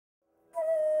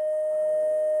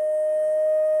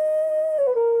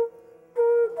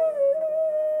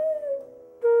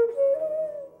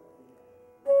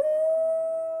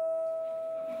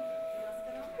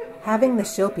Having the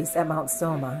Shilpis at Mount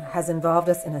Soma has involved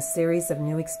us in a series of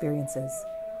new experiences,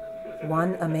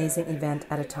 one amazing event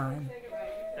at a time.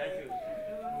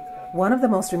 One of the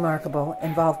most remarkable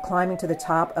involved climbing to the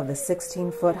top of the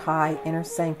 16-foot-high Inner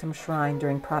Sanctum shrine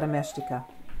during Pratameshtika.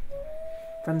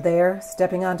 From there,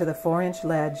 stepping onto the 4-inch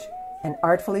ledge and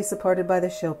artfully supported by the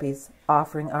Shilpis,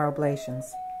 offering our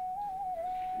oblations.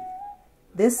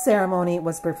 This ceremony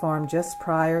was performed just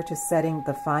prior to setting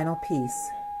the final piece,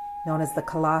 known as the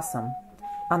Kalasam,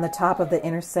 on the top of the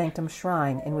Inner Sanctum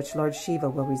shrine in which Lord Shiva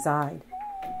will reside.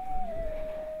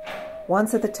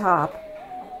 Once at the top,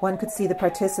 one could see the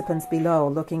participants below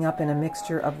looking up in a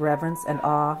mixture of reverence and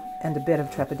awe and a bit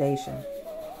of trepidation.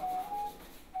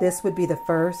 This would be the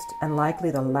first and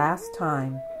likely the last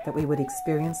time that we would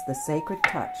experience the sacred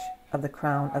touch of the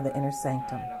crown of the Inner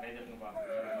Sanctum.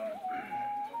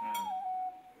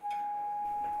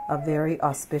 A very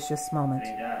auspicious moment.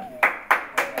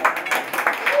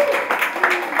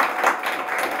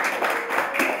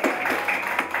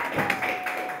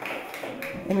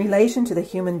 In relation to the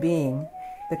human being,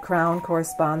 the crown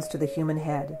corresponds to the human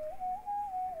head.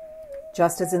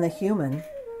 Just as in the human,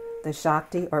 the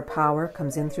Shakti or power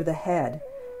comes in through the head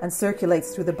and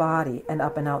circulates through the body and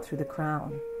up and out through the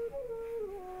crown.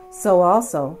 So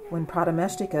also, when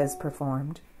Pratameshtika is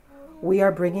performed, we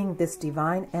are bringing this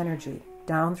divine energy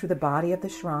down through the body of the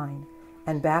shrine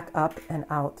and back up and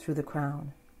out through the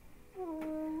crown.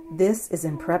 This is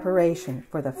in preparation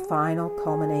for the final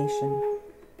culmination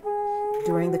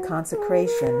during the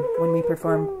consecration when we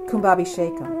perform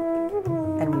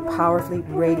Kumbhabhishekam and we powerfully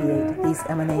radiate these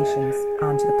emanations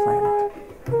onto the planet.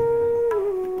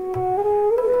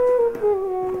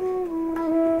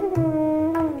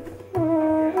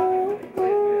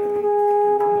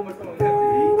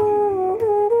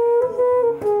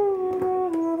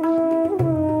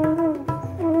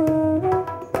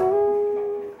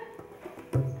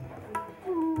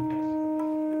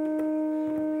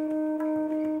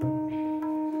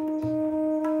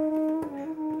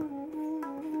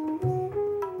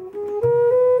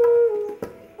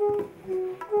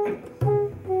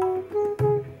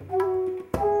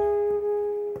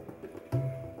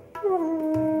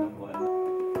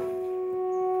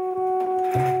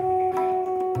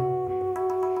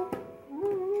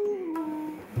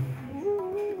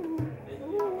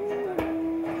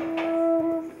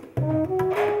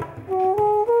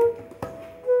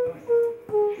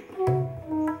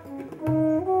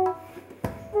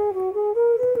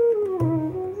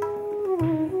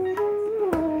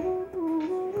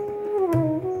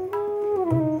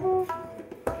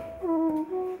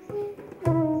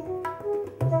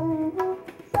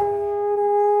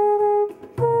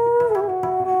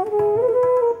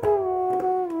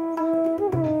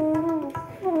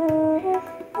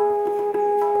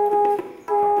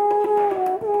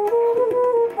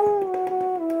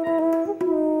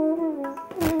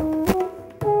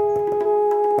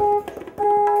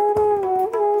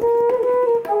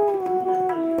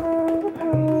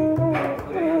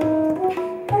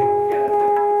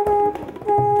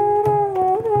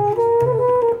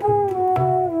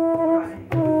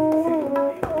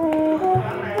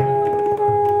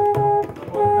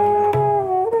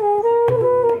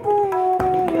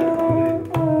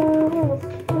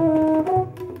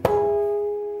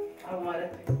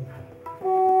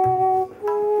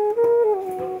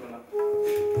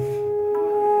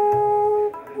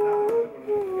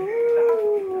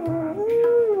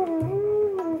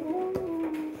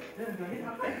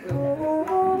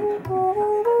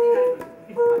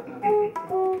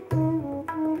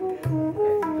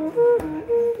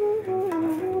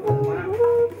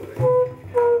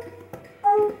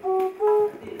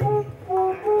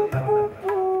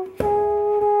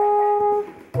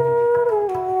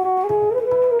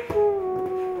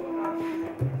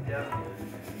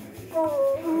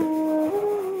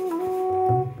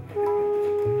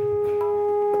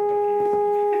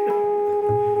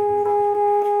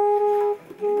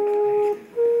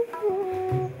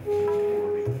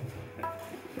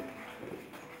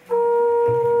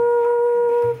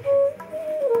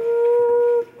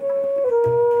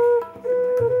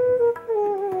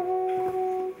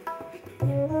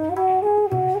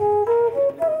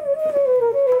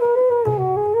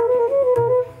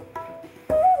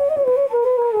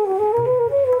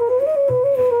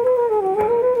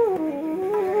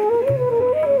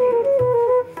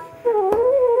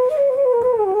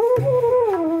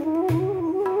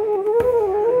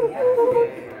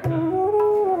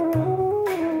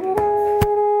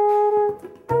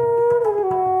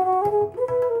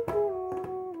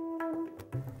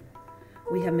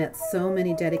 We have met so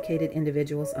many dedicated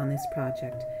individuals on this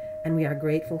project, and we are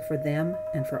grateful for them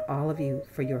and for all of you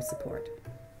for your support.